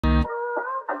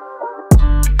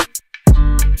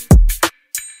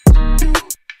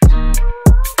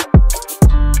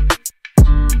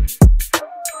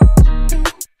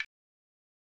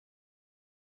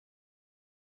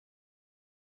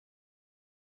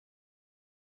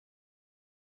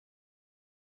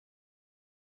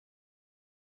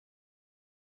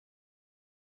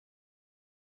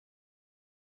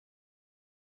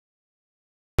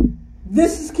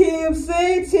This is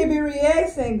Keymctiks, TV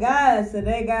Reacts, and guys,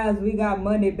 today guys, we got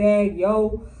MONEYBAGG,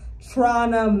 yo,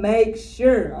 trying to make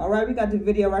sure, alright, we got the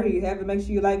video right here. You have it, make sure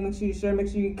you like, make sure you share, make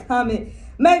sure you comment,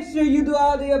 make sure you do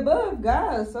all the above,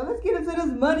 guys. So let's get into this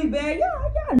MONEYBAGG.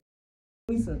 Y'all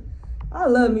me some, I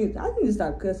love me, I need to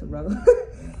stop cussing, bro.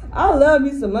 I love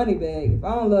me some MONEYBAGG. If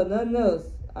I don't love nothing else,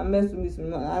 I mess with me some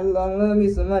money. I love me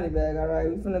some MONEYBAGG, alright?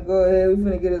 We finna go ahead, we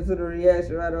finna get into the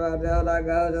reaction right about now. Like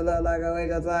I wait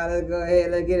your time. Let's go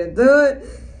ahead, let's get into it.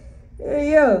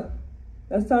 Hey yo.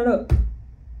 Let's turn up.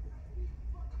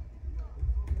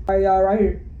 Alright, y'all, right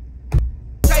here.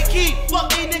 Fuck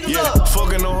these niggas up.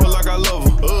 Fucking on her like I love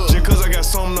her. Just cause I got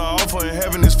something to offer and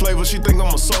having this flavor, she think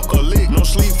I'm a sucker. No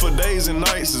sleep for days and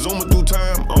nights. Zooming through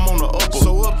time, I'm on the upper.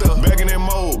 So up there, back in that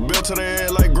mode, built to the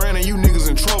head like granny, you niggas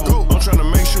in trouble. I'm trying to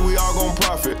make sure we all gon'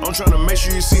 profit. I'm trying to make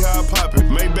sure you see how I pop it.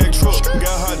 Maybach truck,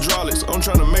 got hydraulics. I'm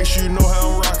trying to make sure you know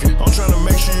how I'm rocking. I'm trying to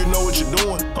make sure you know what you're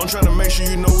doing. I'm trying to make sure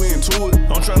you know we into it.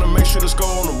 I'm trying to make sure the score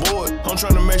on the board. I'm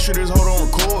trying to make sure this hold on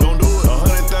record. Don't do it.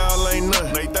 100,000 ain't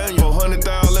nothing. Nathaniel,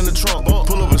 100,000 in the trunk.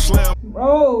 Pull up and slam.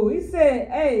 Bro, he said,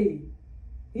 hey,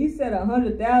 he said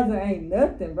 100,000 ain't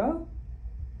nothing, bro.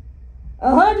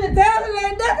 100,000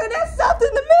 ain't nothing. That's something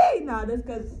to me. Nah, that's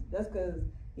cause,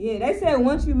 yeah, they said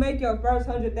once you make your first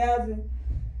 100,000,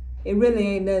 it really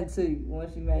ain't nothing to you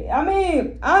once you make. I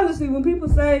mean, honestly, when people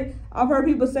say, I've heard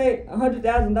people say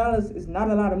 $100,000 is not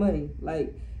a lot of money.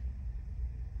 Like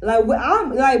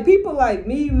I'm like, people like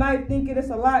me might think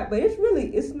it's a lot, but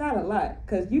it's not a lot,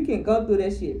 cause you can go through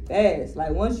that shit fast.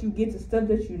 Like once you get the stuff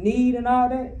that you need and all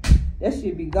that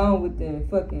shit be gone within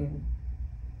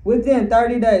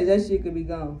 30 days. That shit could be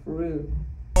gone for real.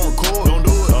 Don't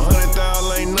do it.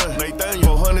 100,000 ain't nothing.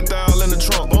 Nathaniel, 100,000 in the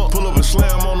trunk. Pull up and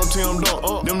slam on them till I'm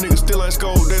done. Them niggas still ain't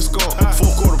scored, they skunk.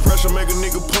 Full quarter pressure, make a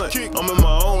nigga punch. I'm in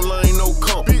my own lane, no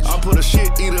comp. I put a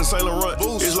shit eater in Saint Laurent.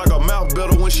 It's like a mouth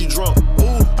better when she drunk.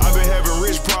 I been having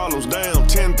rich problems, damn.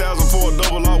 10,000 for a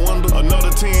double, I wonder.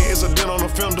 Another 10, it's a dent on the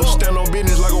fender. Stand on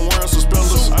business like I'm wearing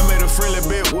suspenders. I made a friendly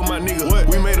bet with my nigga.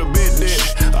 We made a bet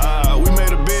that. We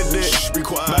made a bet that. Be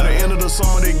quiet. By the end of the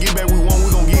summer, they get back, we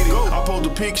gon' get it. I post the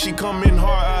pic, she come in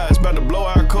hard eyes, about to blow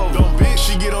our cover.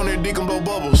 She get on that dick and blow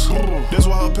bubbles. That's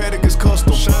why her paddock is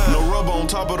custom. No rubber on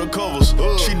top of the covers.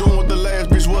 She doing what the last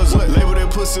bitch wasn't. Label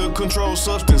that pussy a controlled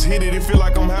substance. Hit it feel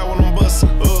like I'm high when I'm bustin'.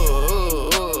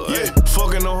 Yeah,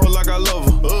 fucking on her like I love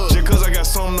her. Just cause I got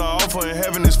something to offer and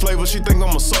having this flavor, she think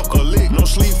I'm a sucker. No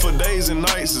sleep for days and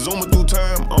nights. Zooming through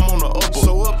time, I'm on the upper.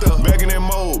 So up there, back in that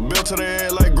mode, built to the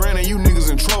head like granny, you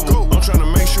niggas in trouble. I'm trying to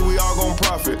make sure we all gon'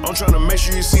 profit. I'm trying to make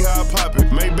sure you see how I pop it.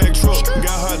 Maybach truck,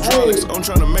 got hydraulics. I'm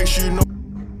trying to make sure you know.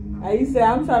 Hey, he said,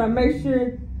 I'm trying to make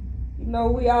sure, you know,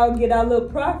 we all get our little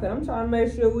profit. I'm trying to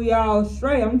make sure we all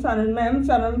straight. I'm trying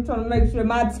to make sure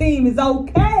my team is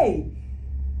okay.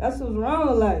 That's what's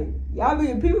wrong.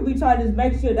 Like, people be trying to just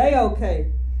make sure they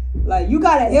okay. Like, you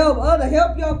gotta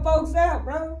help your folks out,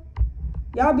 bro.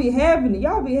 Y'all be having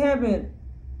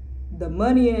the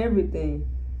money and everything.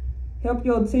 Help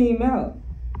your team out.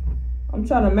 I'm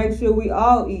trying to make sure we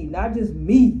all eat, not just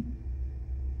me.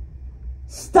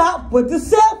 Stop with the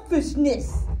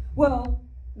selfishness. Well,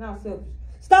 not selfish.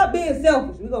 Stop being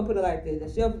selfish. We're gonna put it like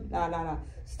this. Nah.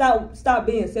 Stop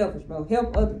being selfish, bro.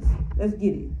 Help others. Let's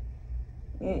get it.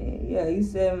 Yeah, you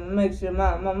said make sure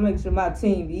my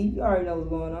team eat. You already know what's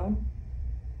going on.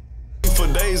 For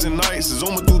days and nights,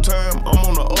 zooming through time, I'm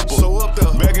on the upper. So up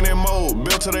there, back in that mode,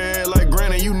 built to the head like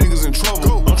granny, you niggas in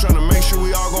trouble. I'm trying to make sure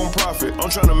we all gon' profit. I'm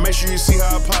trying to make sure you see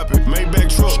how I pop it. Maybach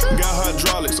truck, got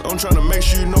hydraulics. I'm trying to make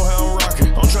sure you know how I'm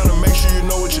rocking. I'm trying to make sure you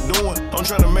know what you're doing. I'm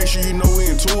trying to make sure you know we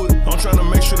into it. I'm trying to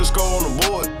make sure the score on the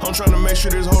board. I'm trying to make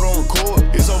sure this hold on record.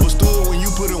 It's overstood when you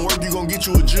put in work, you gon' get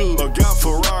you a jug. A got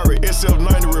Ferrari,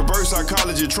 SF90 reverse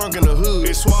psychology, trunk in the hood.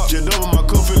 It swap, just double my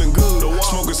cup feeling good.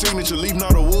 Smoke a signature, leave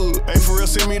not a wood. Ain't for real,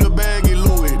 send me the bag in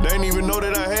Louis. They ain't even know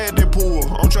that I had that pool.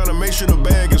 I'm trying to make sure the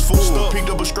bag is full. Picked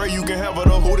up a straight, you can have it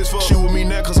up. Who this fuck? She with me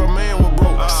now cause her man was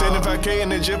broke. 75K in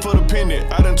that jet for the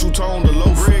pendant. I done two-toned the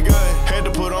low. Red guy had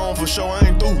to put on for sure, I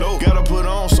ain't through. Gotta put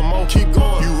on some more. Keep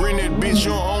going. You rent that bitch,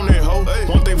 you don't own that hoe.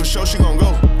 One thing for sure, she gon' go.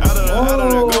 Out of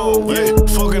there, go. Yeah,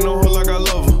 fucking on her like I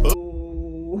love her.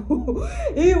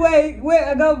 He wait,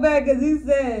 I go back cause he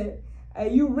said,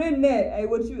 hey, you written that. Hey,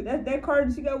 what you, that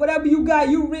card she got, whatever you got,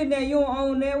 you written that, you don't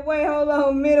own that. Wait, hold on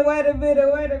a minute, wait a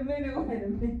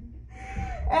minute.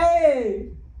 Hey,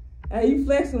 you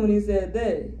flexing when he said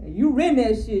that. Hey, you written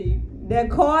that shit. That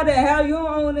car, that how you don't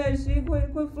own that shit,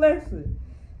 quit flexing.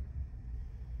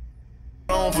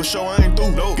 On for sure, I ain't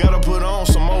through. Gotta put on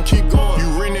some more. Keep going.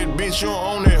 You rent that bitch, you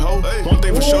don't own that hoe. One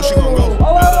thing for sure, she gon' go.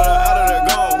 Out of there,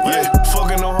 gone. Yeah,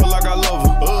 fucking on her like I love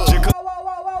her.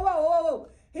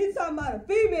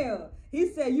 female. He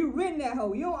said, you renting that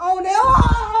hoe. You don't own that.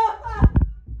 Oh!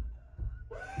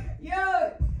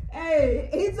 Yo, hey,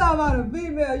 he talking about a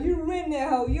female. You renting that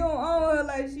hoe. You don't own her.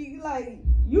 Like, she, like,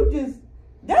 you just,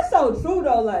 that's so true,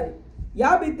 though. Like,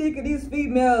 y'all be thinking these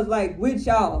females, like, with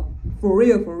y'all. For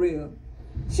real, for real.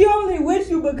 She only with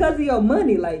you because of your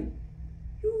money. Like,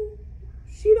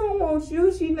 she don't want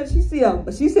you. She see a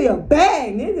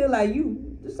bag, nigga. Like,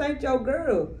 you, this ain't your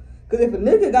girl. Because if a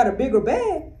nigga got a bigger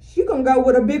bag, she gonna go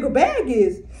where the bigger bag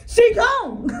is. She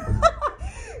gone.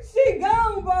 She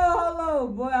gone, bro. Hold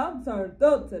on, boy. I'm turned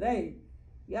up today.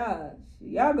 Y'all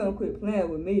gonna quit playing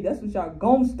with me. That's what y'all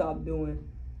gonna stop doing.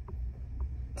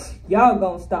 Y'all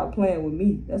gonna stop playing with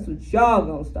me. That's what y'all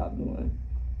gonna stop doing.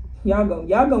 Y'all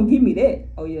gonna give me that.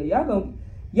 Oh yeah, y'all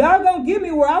gonna give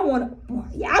me where I wanna.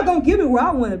 Y'all gonna give me where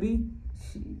I wanna be.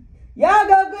 Y'all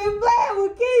gonna quit playing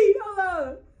with Key. Hold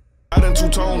on. I done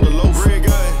two-toned the low red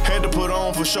guy. Had to put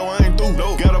on for sure, I ain't through.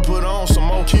 No. Gotta put on some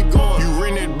more, keep going. You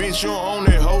rent that bitch, you don't own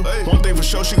that hoe. Hey. One thing for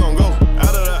sure, she gon' go.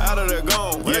 Out of there,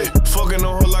 gone. Yeah. Fucking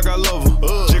on her like I love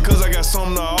her. Just cause I got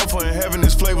something to offer and having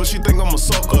this flavor, she think I'm a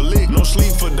sucker. Lick. No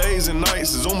sleep for days and nights.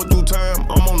 Zooming through time,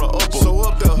 I'm on the upper. So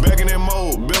up there, back in that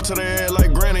mode. Built to the head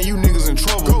like granny, you niggas in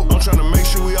trouble. I'm trying to make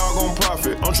sure we all gon'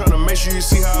 profit. I'm trying to make sure you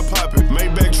see how I pop it.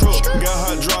 Maybach truck, got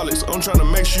hydraulics. I'm trying to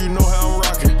make sure you know how I'm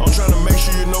rocking. I'm trying to make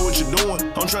sure you know what you're doing.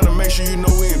 I'm trying to make sure you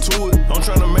know we into it. I'm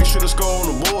trying to make sure the score on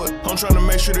the board. I'm trying to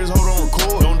make sure this hold on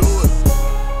record. Don't do it.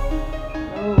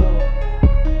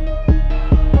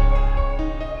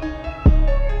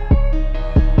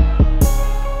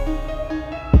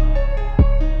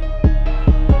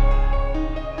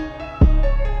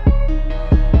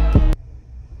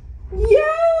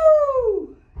 Yo!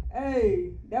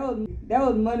 Hey, that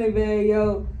was MONEYBAGG,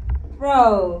 yo.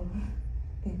 Bro.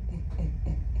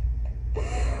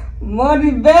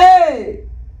 MONEYBAGG.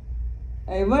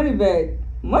 Hey,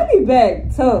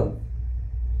 MONEYBAGG tough.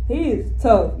 He is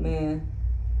tough, man.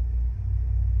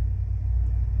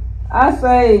 I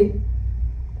say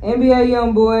NBA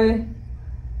YoungBoy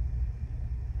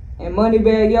and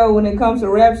MONEYBAGG, yo, when it comes to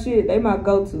rap shit, they my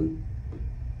go-to.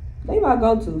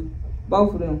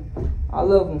 Both of them. I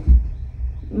love them.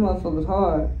 These motherfuckers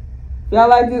hard. Y'all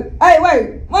like this? Hey,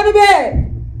 wait,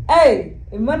 MONEYBAGG. Hey,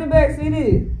 if MONEYBAGG see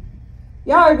this,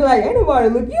 y'all be like, ain't nobody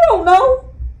look. You don't know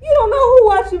who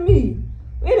watching me.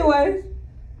 Anyways,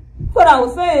 what I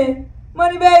was saying,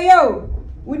 MONEYBAGG, yo,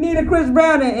 we need a Chris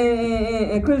Brown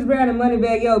and Chris Brown and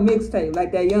MONEYBAGG, yo, mixtape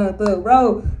like that Young Thug,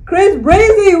 bro. Chris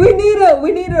Breezy, we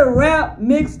need a rap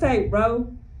mixtape, bro.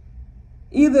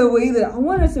 Either I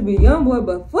want it to be YoungBoy,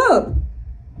 but fuck,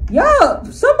 y'all,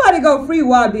 somebody go free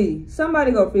YB.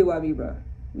 Somebody go free YB, bro.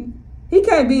 He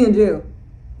can't be in jail.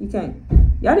 He can't.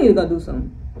 Y'all need to go do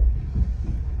something.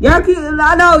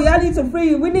 I know y'all need to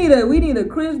free. We need a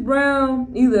Chris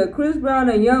Brown, either a Chris Brown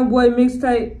and YoungBoy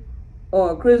mixtape,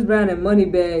 or a Chris Brown and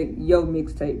MONEYBAGG yo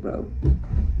mixtape, bro.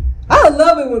 I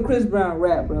love it when Chris Brown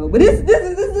rap, bro. But this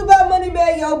is about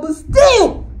MONEYBAGG, yo. But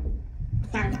still,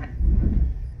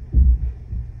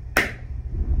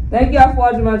 thank y'all for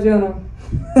watching my channel.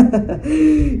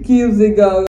 Keeps it going.